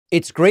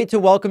It's great to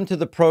welcome to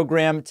the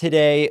program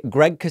today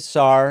Greg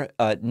Casar,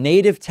 a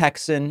native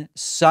Texan,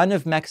 son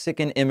of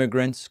Mexican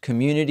immigrants,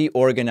 community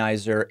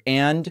organizer,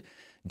 and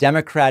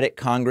Democratic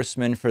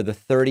congressman for the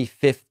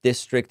 35th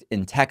district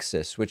in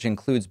Texas, which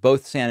includes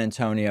both San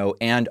Antonio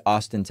and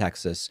Austin,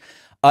 Texas.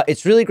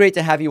 It's really great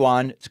to have you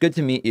on. It's good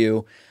to meet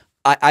you.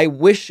 I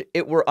wish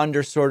it were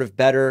under sort of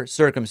better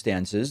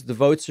circumstances. The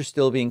votes are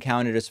still being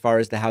counted as far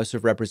as the House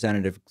of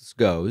Representatives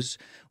goes.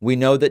 We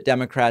know that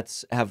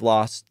Democrats have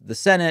lost the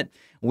Senate.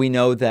 We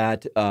know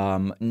that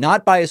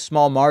not by a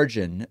small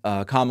margin,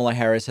 Kamala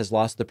Harris has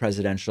lost the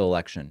presidential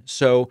election.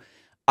 So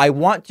I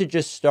want to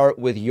just start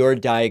with your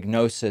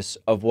diagnosis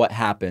of what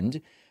happened,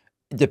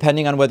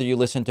 depending on whether you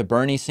listen to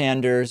Bernie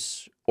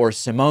Sanders or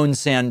Simone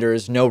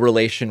Sanders, no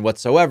relation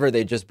whatsoever.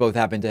 They just both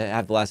happen to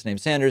have the last name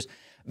Sanders.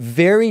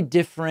 Very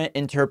different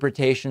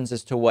interpretations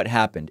as to what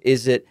happened.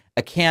 Is it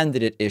a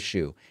candidate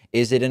issue?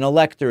 Is it an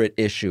electorate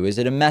issue? Is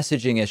it a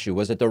messaging issue?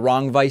 Was it the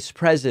wrong vice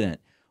president?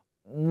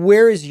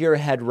 Where is your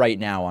head right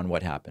now on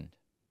what happened?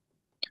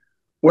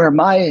 Where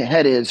my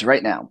head is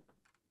right now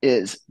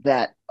is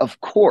that,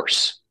 of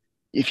course,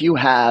 if you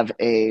have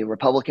a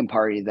Republican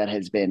Party that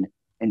has been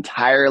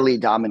entirely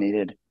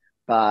dominated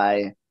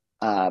by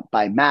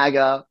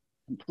MAGA,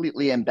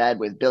 completely in bed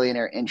with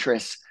billionaire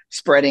interests,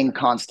 spreading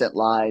constant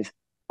lies,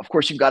 of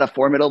course, you've got a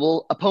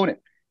formidable opponent,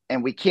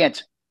 and we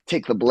can't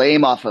take the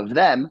blame off of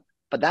them,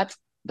 but that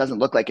doesn't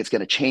look like it's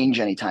going to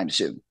change anytime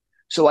soon.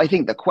 So I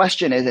think the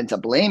question isn't a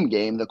blame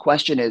game. The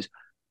question is,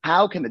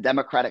 how can the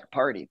Democratic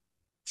Party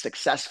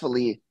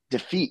successfully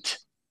defeat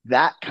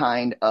that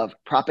kind of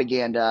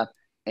propaganda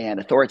and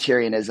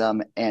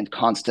authoritarianism and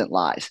constant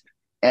lies?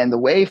 And the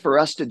way for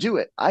us to do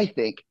it, I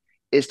think,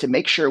 is to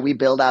make sure we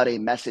build out a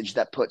message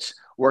that puts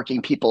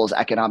working people's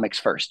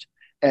economics first.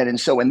 And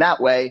so in that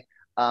way,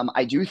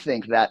 I do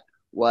think that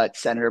what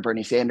Senator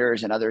Bernie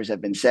Sanders and others have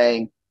been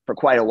saying for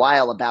quite a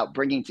while about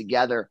bringing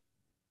together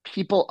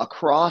people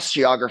across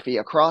geography,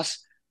 across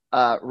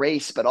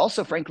race, but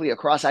also, frankly,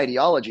 across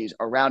ideologies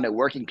around a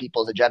working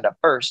people's agenda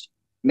first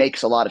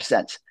makes a lot of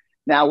sense.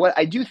 Now, what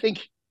I do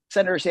think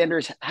Senator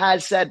Sanders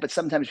has said, but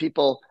sometimes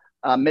people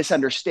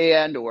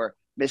misunderstand or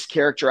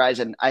mischaracterize,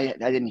 and I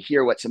didn't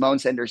hear what Simone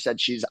Sanders said.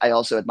 I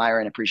also admire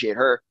and appreciate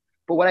her.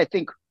 But what I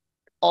think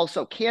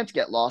also can't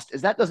get lost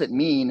is that doesn't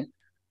mean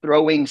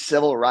throwing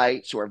civil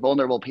rights or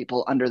vulnerable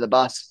people under the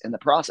bus in the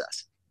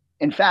process.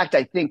 In fact,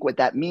 I think what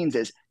that means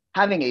is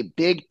having a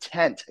big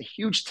tent, a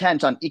huge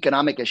tent on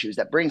economic issues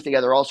that brings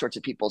together all sorts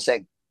of people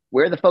saying,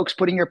 we're the folks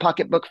putting your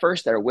pocketbook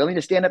first that are willing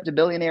to stand up to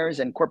billionaires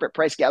and corporate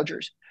price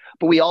gougers.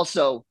 But we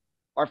also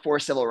are for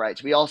civil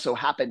rights. We also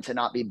happen to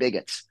not be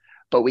bigots.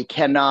 But we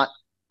cannot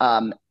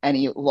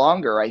any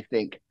longer, I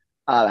think,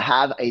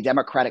 have a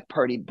Democratic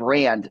Party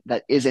brand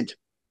that isn't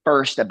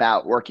first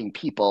about working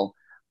people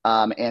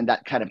and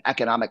that kind of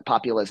economic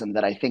populism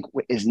that I think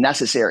is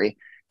necessary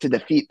to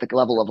defeat the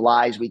level of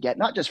lies we get,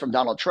 not just from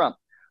Donald Trump,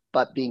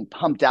 but being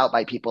pumped out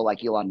by people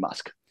like Elon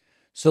Musk.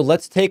 So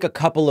let's take a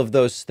couple of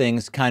those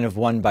things kind of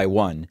one by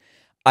one.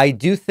 I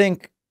do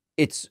think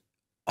it's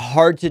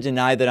hard to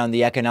deny that on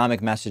the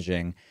economic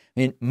messaging, I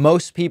mean,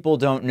 most people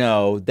don't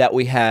know that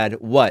we had,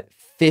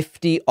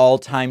 50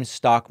 all-time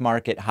stock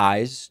market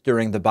highs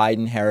during the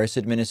Biden-Harris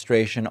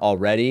administration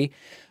already.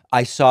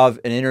 I saw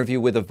an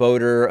interview with a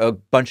voter, a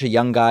bunch of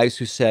young guys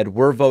who said,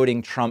 we're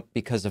voting Trump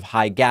because of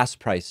high gas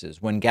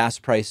prices, when gas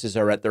prices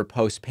are at their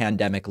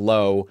post-pandemic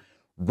low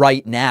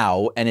right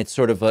now, and it's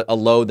sort of a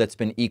low that's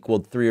been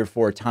equaled 3 or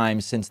 4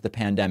 times since the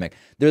pandemic.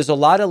 There's a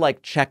lot of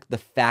like check the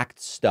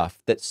facts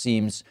stuff that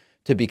seems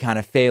to be kind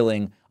of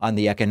failing on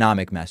the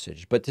economic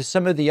message. But to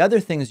some of the other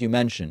things you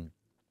mentioned,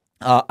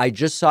 I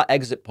just saw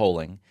exit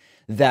polling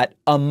that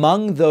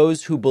among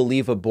those who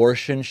believe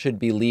abortion should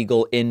be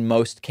legal in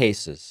most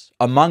cases,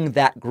 among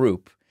that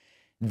group,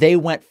 they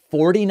went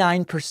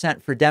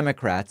 49% for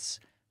Democrats,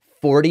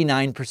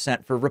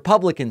 49% for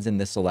Republicans in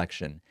this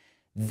election.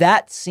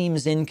 That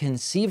seems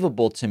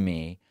inconceivable to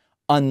me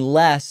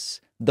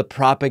unless the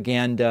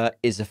propaganda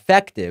is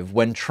effective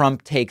when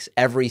Trump takes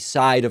every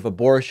side of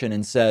abortion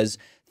and says,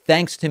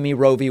 thanks to me,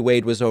 Roe v.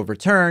 Wade was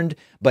overturned,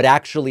 but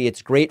actually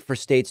it's great for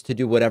states to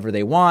do whatever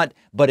they want.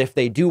 But if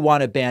they do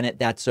want to ban it,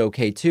 that's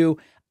okay too.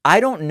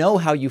 I don't know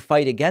how you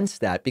fight against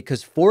that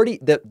because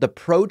the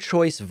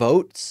pro-choice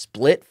vote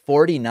split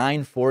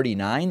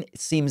 49-49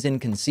 seems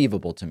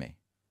inconceivable to me.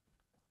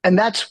 And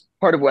that's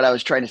part of what I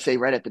was trying to say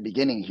right at the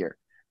beginning here.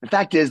 The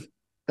fact is,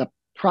 the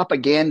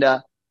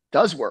propaganda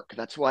does work.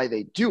 That's why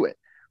they do it.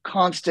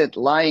 Constant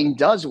lying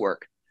does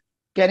work.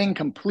 Getting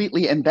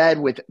completely in bed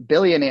with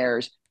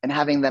billionaires and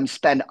having them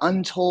spend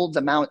untold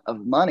amount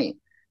of money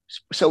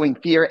sowing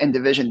fear and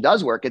division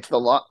does work. It's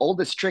the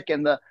oldest trick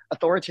in the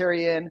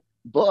authoritarian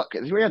book.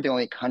 We're not the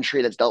only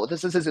country that's dealt with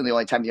this. This isn't the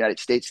only time the United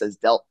States has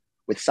dealt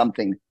with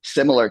something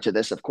similar to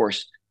this. Of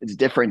course, it's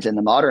different in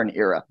the modern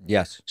era.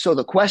 Yes. So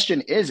the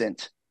question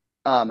isn't,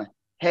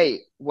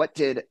 hey, what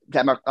did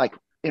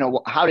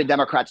how did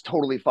Democrats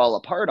totally fall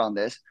apart on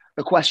this?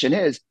 The question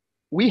is,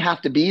 we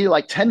have to be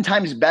like 10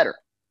 times better.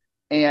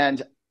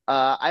 And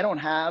I don't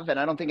have, and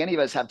I don't think any of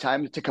us have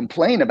time to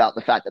complain about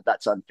the fact that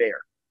that's unfair.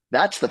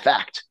 That's the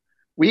fact.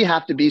 We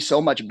have to be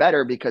so much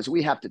better because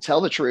we have to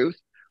tell the truth.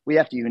 We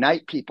have to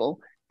unite people,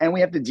 and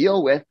we have to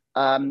deal with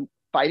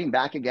fighting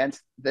back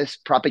against this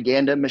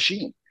propaganda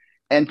machine.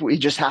 And we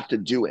just have to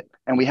do it.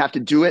 And we have to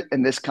do it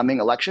in this coming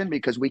election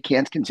because we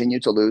can't continue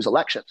to lose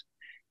elections.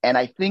 And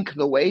I think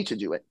the way to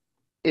do it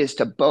is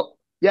to both.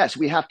 Yes,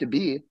 we have to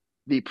be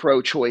the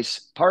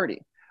pro-choice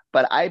party,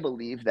 but I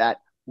believe that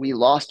we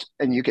lost,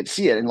 and you could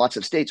see it in lots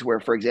of states where,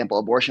 for example,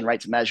 abortion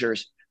rights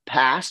measures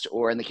passed,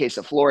 or in the case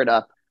of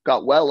Florida,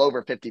 got well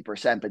over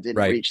 50%, but didn't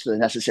Right. reach the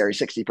necessary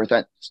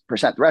 60%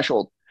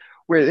 threshold,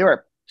 where there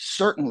are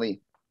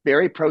certainly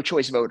very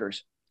pro-choice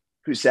voters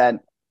who said,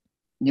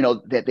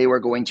 that they were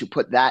going to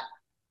put that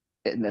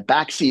in the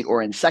backseat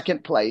or in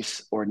second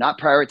place or not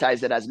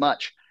prioritize it as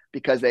much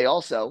because they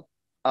also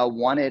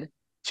wanted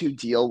to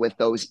deal with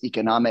those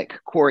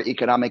core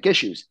economic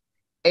issues.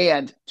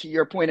 And to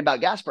your point about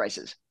gas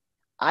prices,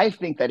 I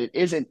think that it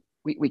isn't,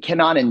 we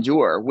cannot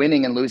endure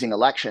winning and losing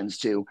elections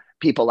to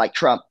people like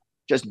Trump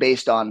just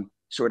based on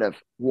sort of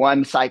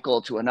one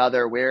cycle to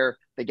another, where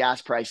the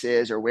gas price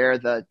is or where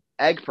the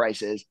egg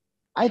price is.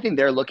 I think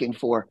they're looking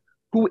for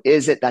who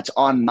is it that's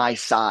on my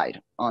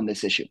side on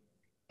this issue.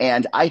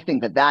 And I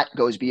think that that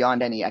goes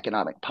beyond any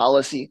economic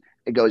policy.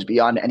 It goes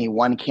beyond any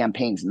one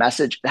campaign's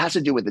message. It has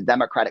to do with the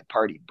Democratic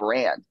Party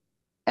brand.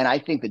 And I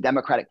think the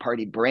Democratic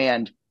Party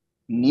brand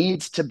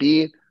needs to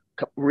be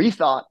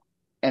rethought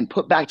and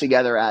put back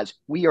together as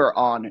we are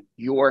on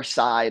your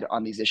side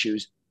on these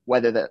issues,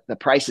 whether the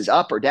price is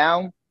up or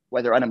down,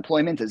 whether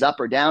unemployment is up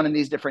or down in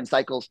these different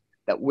cycles,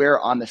 that we're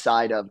on the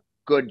side of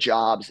good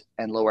jobs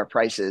and lower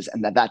prices,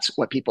 and that's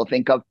what people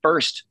think of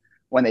first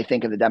when they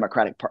think of the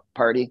Democratic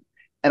Party.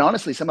 And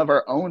honestly, some of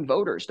our own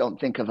voters don't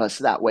think of us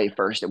that way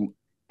first.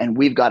 And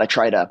we've got to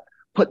try to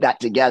put that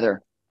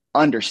together,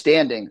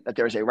 understanding that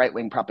there's a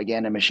right-wing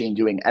propaganda machine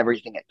doing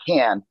everything it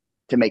can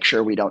to make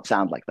sure we don't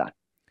sound like that.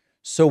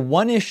 So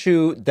one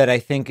issue that I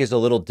think is a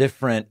little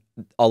different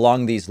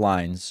along these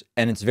lines,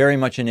 and it's very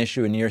much an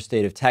issue in your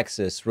state of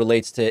Texas,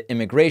 relates to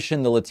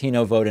immigration, the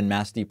Latino vote, and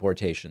mass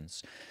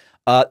deportations.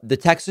 The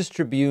Texas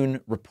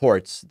Tribune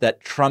reports that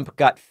Trump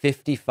got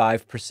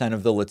 55%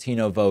 of the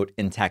Latino vote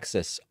in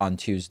Texas on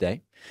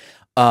Tuesday.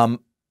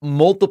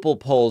 Multiple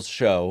polls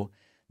show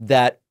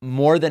that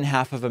more than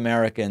half of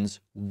Americans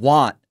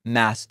want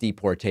mass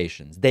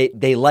deportations.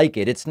 They like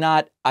it. It's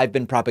not, I've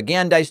been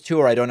propagandized to,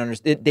 or I don't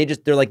understand.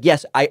 They're like,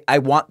 yes, I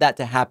want that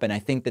to happen. I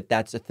think that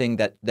that's a thing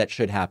that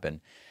should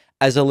happen.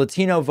 As a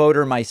Latino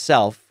voter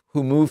myself,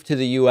 who moved to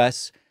the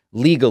U.S.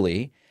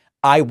 legally,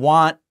 I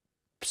want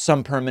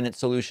some permanent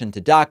solution to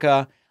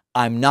DACA.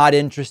 I'm not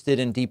interested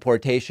in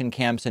deportation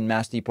camps and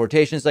mass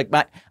deportations.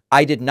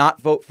 I did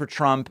not vote for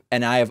Trump,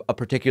 and I have a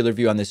particular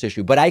view on this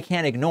issue. But I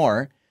can't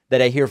ignore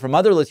that I hear from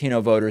other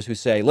Latino voters who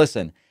say,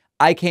 listen,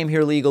 I came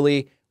here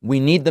legally. We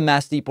need the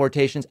mass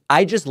deportations.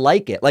 I just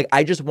like it.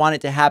 I just want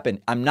it to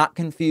happen. I'm not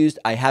confused.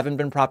 I haven't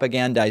been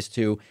propagandized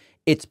to.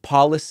 It's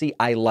policy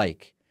I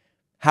like.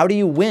 How do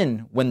you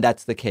win when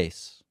that's the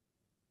case?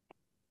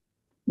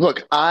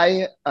 Look,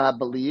 I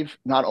believe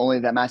not only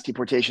that mass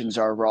deportations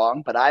are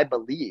wrong, but I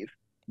believe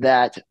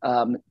that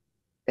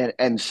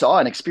and saw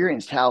and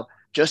experienced how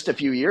just a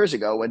few years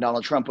ago when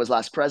Donald Trump was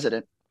last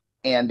president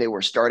and they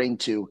were starting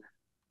to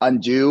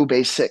undo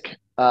basic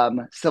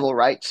civil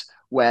rights,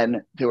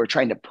 when they were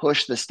trying to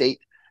push the state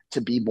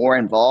to be more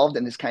involved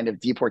in this kind of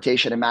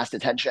deportation and mass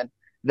detention,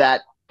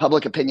 that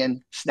public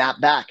opinion snapped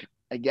back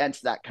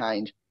against that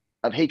kind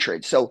of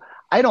hatred. So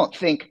I don't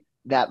think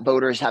that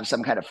voters have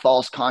some kind of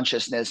false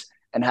consciousness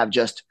and have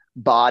just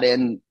bought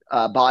into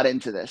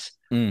this.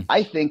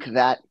 I think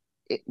that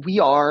we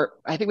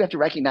have to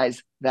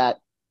recognize that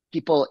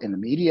people in the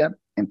media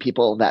and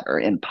people that are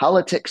in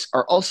politics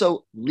are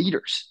also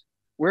leaders.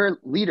 We're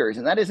leaders,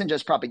 and that isn't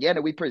just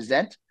propaganda. We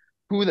present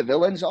who the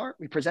villains are.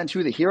 We present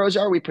who the heroes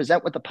are. We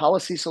present what the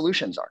policy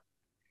solutions are.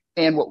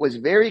 And what was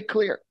very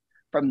clear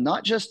from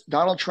not just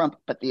Donald Trump,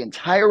 but the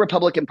entire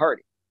Republican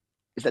Party,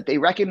 is that they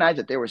recognized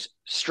that there was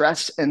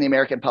stress in the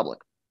American public.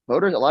 A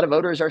lot of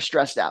voters are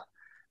stressed out.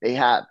 They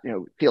have,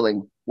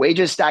 feeling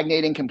wages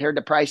stagnating compared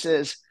to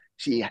prices,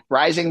 see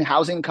rising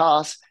housing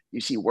costs, you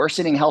see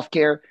worsening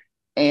healthcare.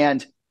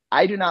 And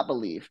I do not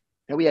believe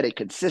that we had a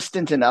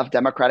consistent enough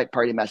Democratic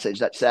Party message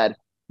that said,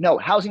 no,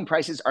 housing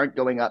prices aren't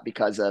going up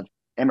because of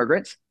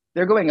immigrants.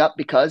 They're going up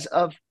because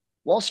of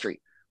Wall Street.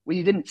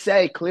 We didn't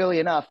say clearly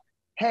enough,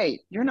 hey,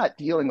 you're not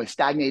dealing with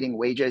stagnating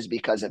wages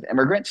because of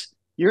immigrants.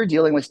 You're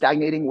dealing with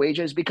stagnating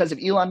wages because of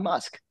Elon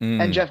Musk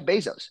and Jeff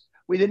Bezos.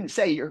 We didn't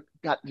say you've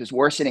got this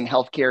worsening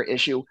healthcare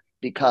issue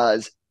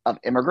because of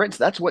immigrants.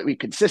 That's what we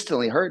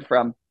consistently heard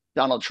from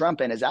Donald Trump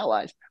and his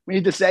allies. We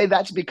need to say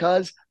that's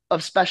because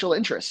of special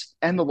interests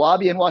and the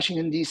lobby in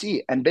Washington,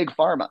 D.C. and big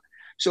pharma.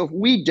 So if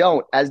we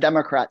don't, as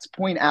Democrats,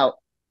 point out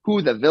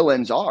who the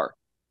villains are,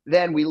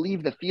 then we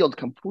leave the field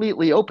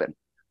completely open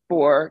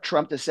for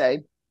Trump to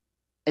say,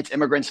 it's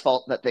immigrants'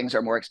 fault that things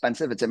are more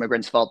expensive. It's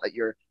immigrants' fault that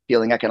you're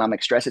feeling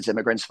economic stress. It's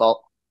immigrants'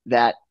 fault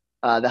that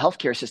the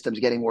healthcare system is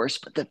getting worse.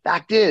 But the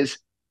fact is,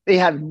 They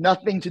have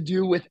nothing to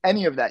do with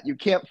any of that. You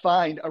can't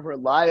find a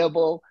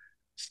reliable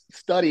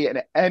study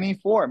in any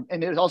form,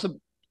 and it also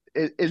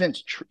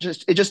it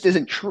just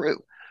isn't true.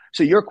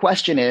 So your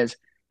question is,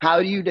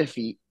 how do you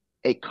defeat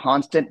a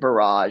constant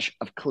barrage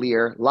of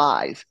clear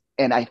lies?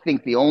 And I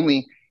think the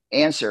only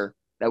answer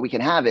that we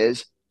can have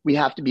is we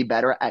have to be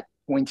better at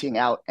pointing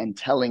out and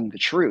telling the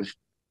truth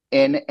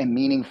in a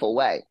meaningful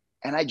way.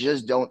 And I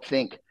just don't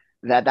think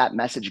that that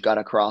message got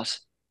across.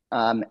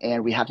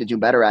 And we have to do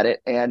better at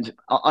it. And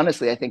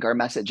honestly, I think our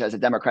message as a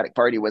Democratic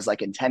Party was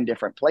like in 10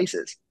 different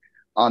places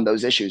on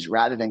those issues,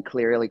 rather than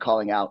clearly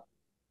calling out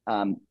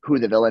who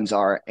the villains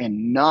are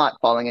and not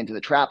falling into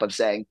the trap of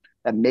saying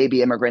that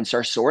maybe immigrants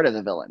are sort of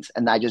the villains.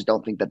 And I just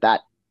don't think that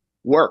that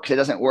works. It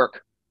doesn't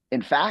work.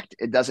 In fact,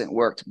 it doesn't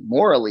work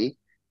morally.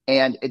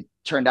 And it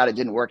turned out it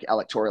didn't work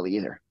electorally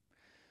either.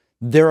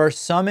 There are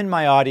some in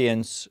my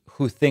audience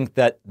who think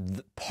that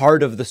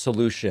part of the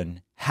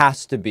solution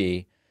has to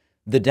be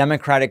the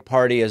Democratic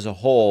Party as a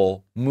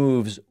whole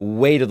moves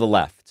way to the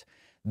left.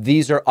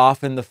 These are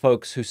often the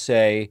folks who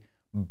say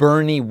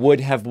Bernie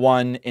would have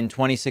won in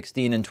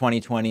 2016 and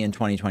 2020 and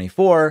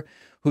 2024,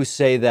 who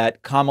say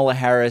that Kamala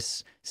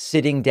Harris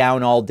sitting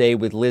down all day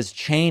with Liz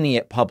Cheney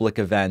at public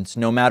events,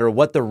 no matter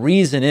what the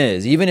reason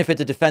is, even if it's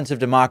a defense of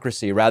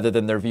democracy rather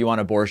than their view on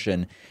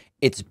abortion,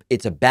 it's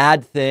a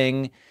bad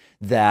thing.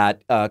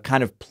 That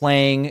kind of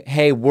playing,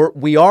 hey,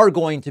 we are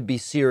going to be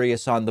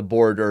serious on the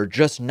border,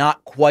 just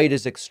not quite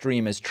as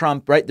extreme as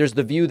Trump, right? There's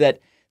the view that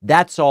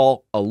that's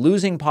all a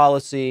losing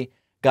policy,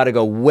 got to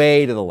go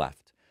way to the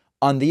left.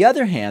 On the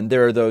other hand,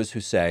 there are those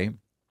who say,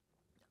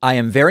 I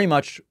am very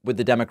much with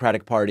the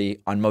Democratic Party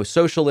on most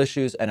social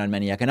issues and on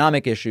many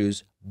economic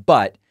issues,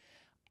 but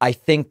I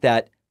think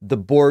that the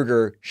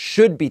border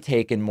should be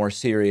taken more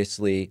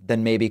seriously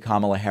than maybe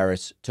Kamala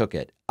Harris took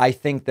it. I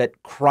think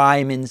that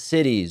crime in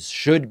cities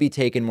should be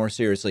taken more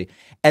seriously.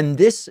 And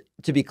this,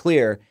 to be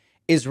clear,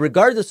 is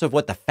regardless of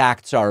what the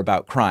facts are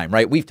about crime,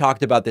 right? We've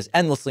talked about this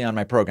endlessly on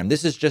my program.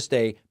 This is just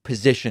a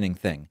positioning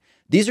thing.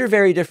 These are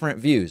very different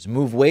views.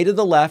 Move way to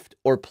the left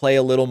or play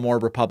a little more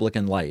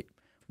Republican light.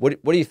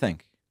 What do you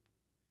think?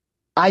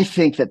 I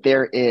think that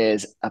there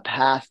is a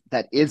path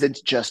that isn't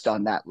just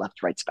on that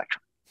left-right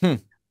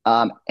spectrum.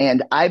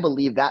 And I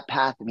believe that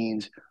path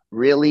means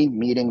really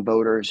meeting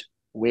voters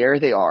where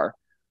they are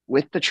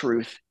with the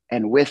truth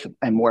and with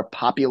a more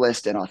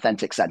populist and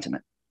authentic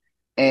sentiment.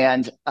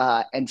 And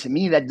to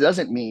me, that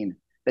doesn't mean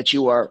that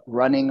you are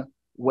running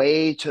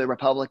way to the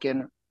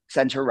Republican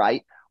center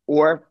right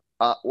or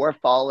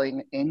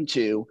falling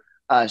into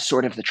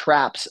sort of the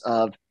traps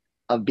of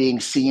being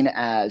seen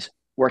as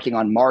working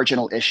on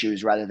marginal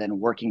issues rather than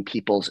working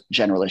people's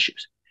general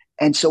issues.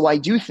 And so I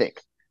do think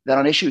that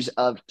on issues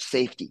of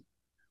safety,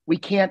 we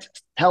can't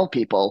tell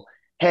people,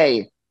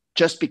 hey,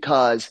 just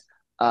because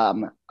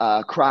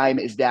crime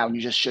is down,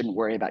 you just shouldn't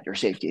worry about your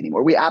safety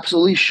anymore. We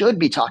absolutely should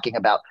be talking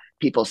about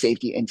people's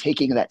safety and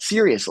taking that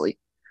seriously.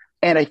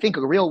 And I think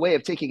a real way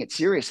of taking it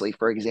seriously,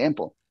 for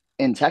example,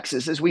 in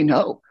Texas, is we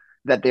know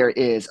that there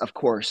is, of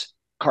course,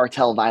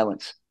 cartel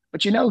violence.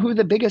 But you know who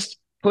the biggest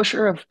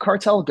pusher of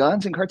cartel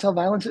guns and cartel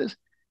violence is?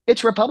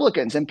 It's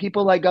Republicans and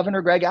people like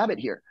Governor Greg Abbott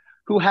here,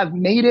 who have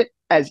made it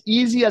as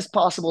easy as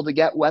possible to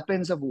get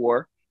weapons of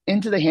war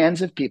into the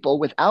hands of people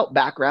without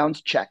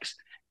background checks.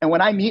 And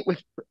when I meet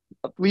with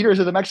leaders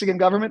of the Mexican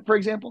government, for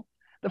example,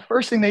 the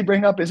first thing they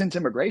bring up isn't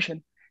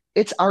immigration.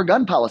 It's our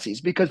gun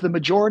policies, because the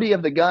majority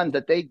of the guns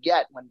that they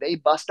get when they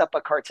bust up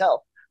a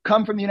cartel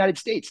come from the United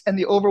States, and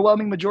the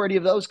overwhelming majority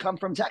of those come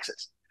from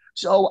Texas.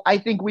 So I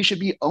think we should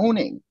be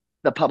owning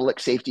the public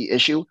safety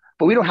issue,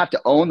 but we don't have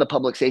to own the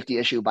public safety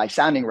issue by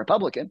sounding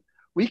Republican.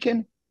 We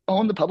can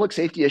own the public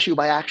safety issue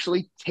by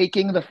actually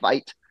taking the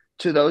fight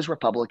to those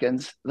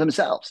Republicans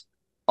themselves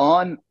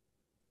on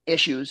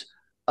issues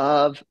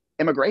of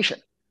immigration.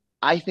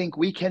 I think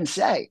we can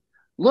say,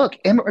 look,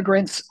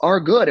 immigrants are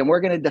good, and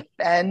we're going to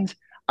defend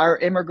our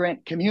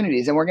immigrant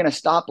communities, and we're going to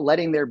stop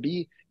letting there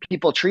be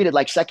people treated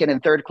like second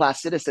and third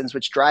class citizens,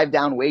 which drive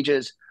down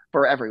wages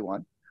for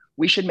everyone.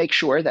 We should make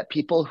sure that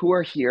people who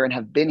are here and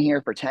have been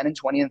here for 10 and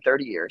 20 and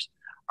 30 years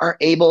are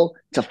able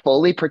to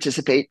fully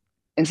participate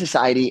in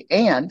society.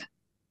 And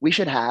we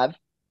should have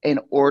an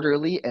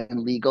orderly and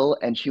legal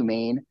and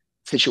humane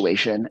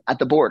situation at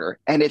the border.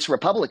 And it's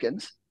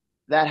Republicans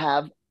that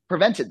have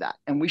prevented that.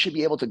 And we should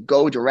be able to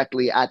go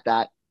directly at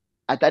that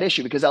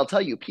issue, because I'll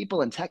tell you,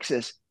 people in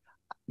Texas,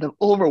 the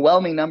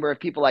overwhelming number of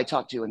people I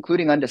talk to,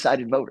 including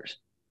undecided voters,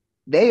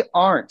 they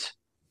aren't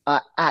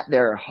at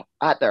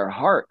their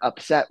heart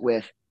upset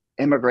with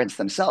immigrants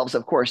themselves.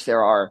 Of course,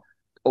 there are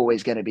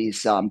always going to be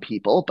some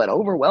people, but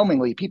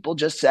overwhelmingly people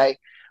just say,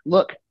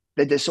 look,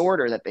 the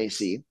disorder that they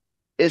see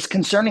is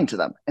concerning to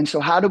them. And so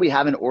how do we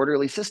have an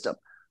orderly system?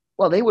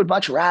 Well, they would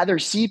much rather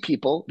see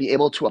people be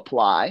able to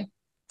apply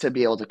to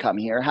be able to come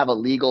here, have a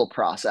legal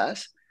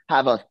process,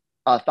 have a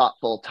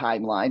thoughtful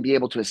timeline, be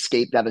able to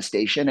escape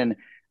devastation and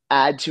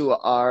add to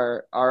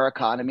our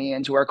economy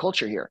and to our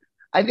culture here.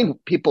 I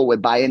think people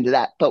would buy into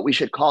that, but we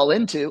should call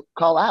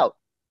out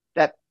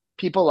that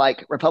people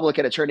like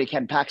Republican Attorney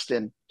Ken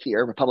Paxton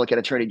here, Republican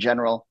Attorney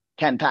General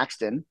Ken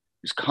Paxton,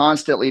 who's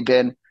constantly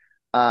been,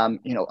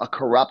 a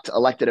corrupt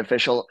elected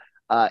official,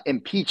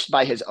 impeached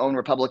by his own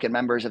Republican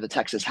members of the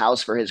Texas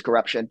House for his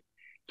corruption.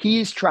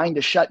 He's trying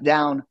to shut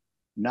down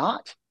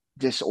not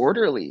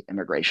disorderly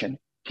immigration.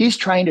 He's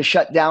trying to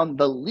shut down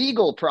the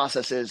legal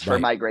processes for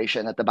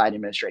migration that the Biden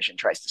administration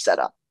tries to set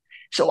up.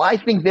 So I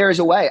think there is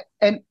a way.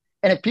 And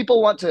if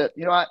people want to,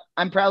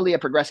 I'm proudly a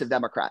progressive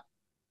Democrat.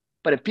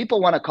 But if people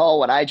want to call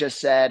what I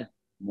just said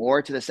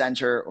more to the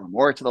center or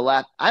more to the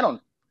left, I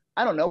don't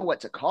know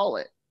what to call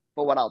it.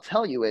 But what I'll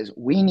tell you is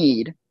we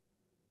need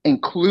and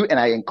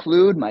I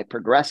include my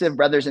progressive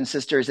brothers and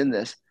sisters in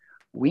this,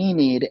 we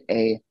need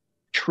a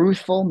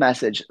truthful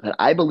message that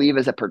I believe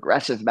is a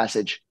progressive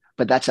message,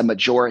 but that's a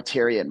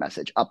majoritarian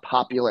message, a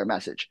popular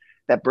message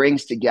that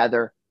brings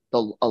together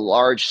a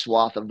large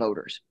swath of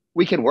voters.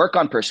 We can work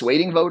on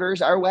persuading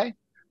voters our way.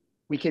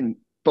 We can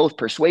both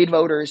persuade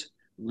voters,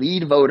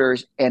 lead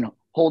voters, and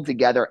hold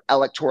together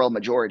electoral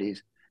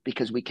majorities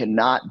because we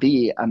cannot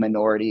be a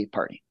minority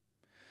party.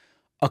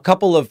 A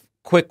couple of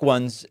quick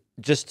ones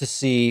just to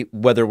see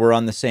whether we're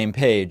on the same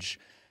page.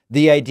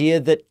 The idea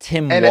that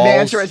Tim Walz... And the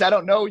answer is I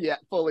don't know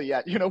fully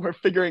yet. We're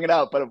figuring it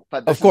out,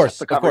 but this is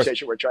the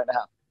conversation we're trying to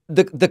have.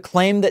 The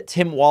claim that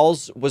Tim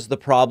Walz was the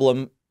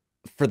problem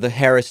for the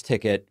Harris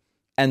ticket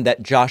and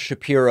that Josh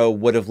Shapiro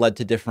would have led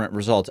to different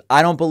results.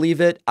 I don't believe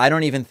it. I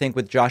don't even think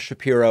with Josh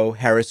Shapiro,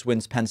 Harris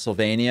wins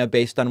Pennsylvania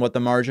based on what the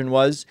margin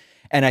was.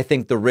 And I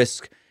think the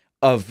risk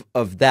of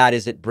that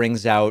is it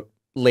brings out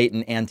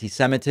latent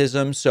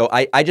anti-Semitism. So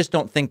I just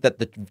don't think that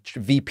the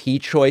VP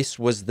choice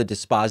was the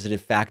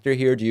dispositive factor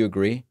here. Do you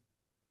agree?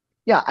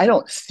 Yeah, I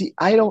don't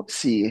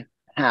see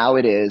how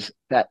it is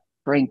that,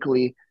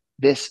 frankly,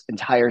 this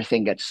entire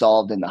thing gets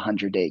solved in the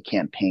 100-day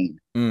campaign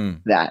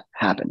that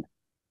happened.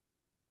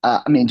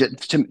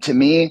 To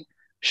me,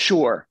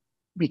 sure,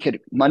 we could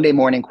Monday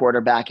morning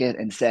quarterback it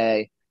and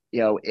say,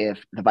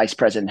 if the vice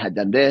president had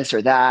done this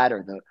or that,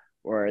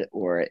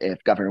 or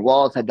if Governor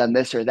Walz had done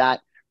this or that,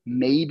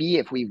 maybe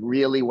if we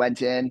really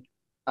went in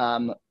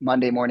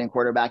Monday morning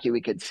quarterback it,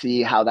 we could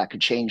see how that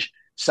could change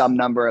some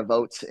number of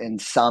votes in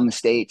some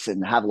states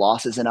and have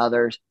losses in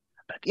others.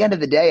 But at the end of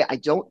the day, I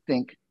don't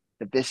think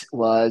that this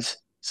was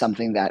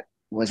something that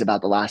was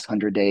about the last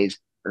 100 days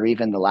or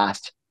even the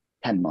last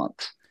 10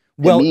 months.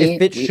 Well,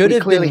 if it should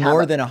have been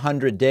more than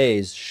 100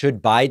 days,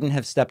 should Biden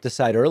have stepped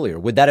aside earlier?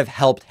 Would that have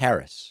helped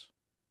Harris?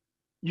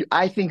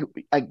 I think,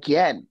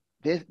 again,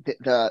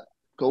 the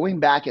going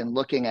back and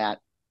looking at,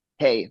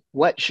 hey,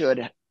 what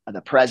should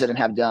the president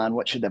have done?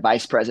 What should the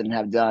vice president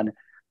have done?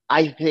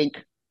 I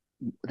think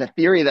the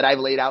theory that I've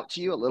laid out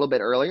to you a little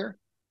bit earlier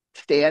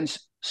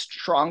stands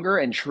stronger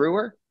and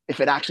truer if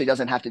it actually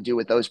doesn't have to do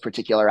with those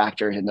particular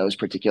actors in those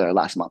particular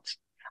last months.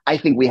 I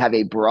think we have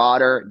a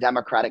broader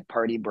Democratic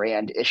Party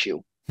brand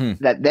issue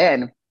that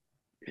then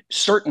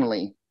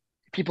certainly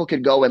people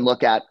could go and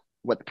look at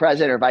what the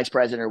president or vice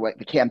president or what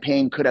the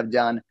campaign could have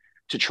done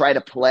to try to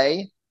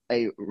play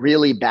a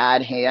really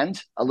bad hand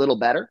a little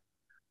better.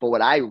 But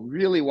what I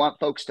really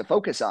want folks to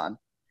focus on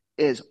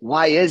is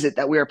why is it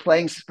that we are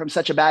playing from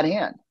such a bad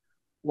hand?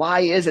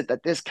 Why is it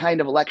that this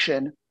kind of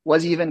election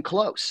was even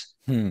close?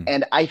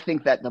 And I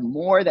think that the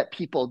more that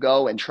people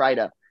go and try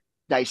to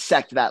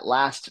dissect that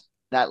last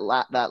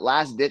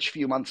ditch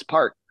few months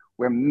part,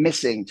 we're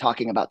missing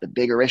talking about the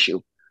bigger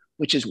issue,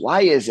 which is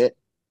why is it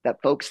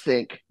that folks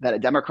think that a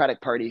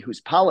Democratic Party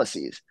whose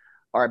policies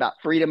are about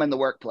freedom in the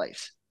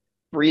workplace,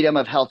 freedom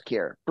of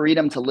healthcare,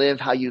 freedom to live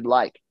how you'd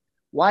like,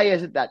 why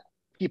is it that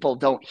people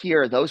don't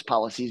hear those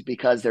policies?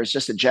 Because there's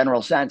just a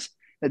general sense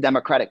the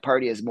Democratic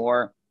Party is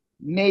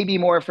maybe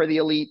more for the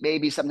elite,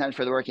 maybe sometimes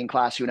for the working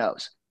class, who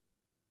knows?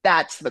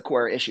 That's the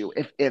core issue.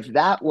 If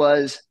that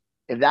was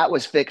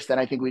fixed, then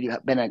I think we'd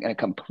have been in a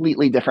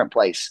completely different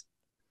place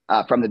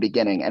from the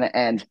beginning.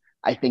 And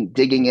I think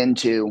digging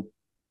into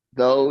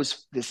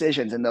those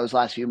decisions in those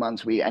last few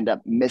months, we end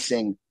up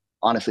missing,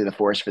 honestly, the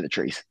forest for the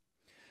trees.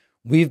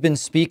 We've been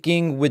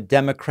speaking with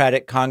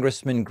Democratic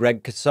Congressman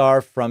Greg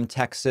Casar from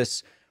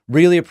Texas.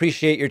 Really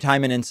appreciate your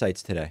time and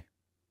insights today.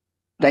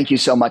 Thank you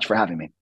so much for having me.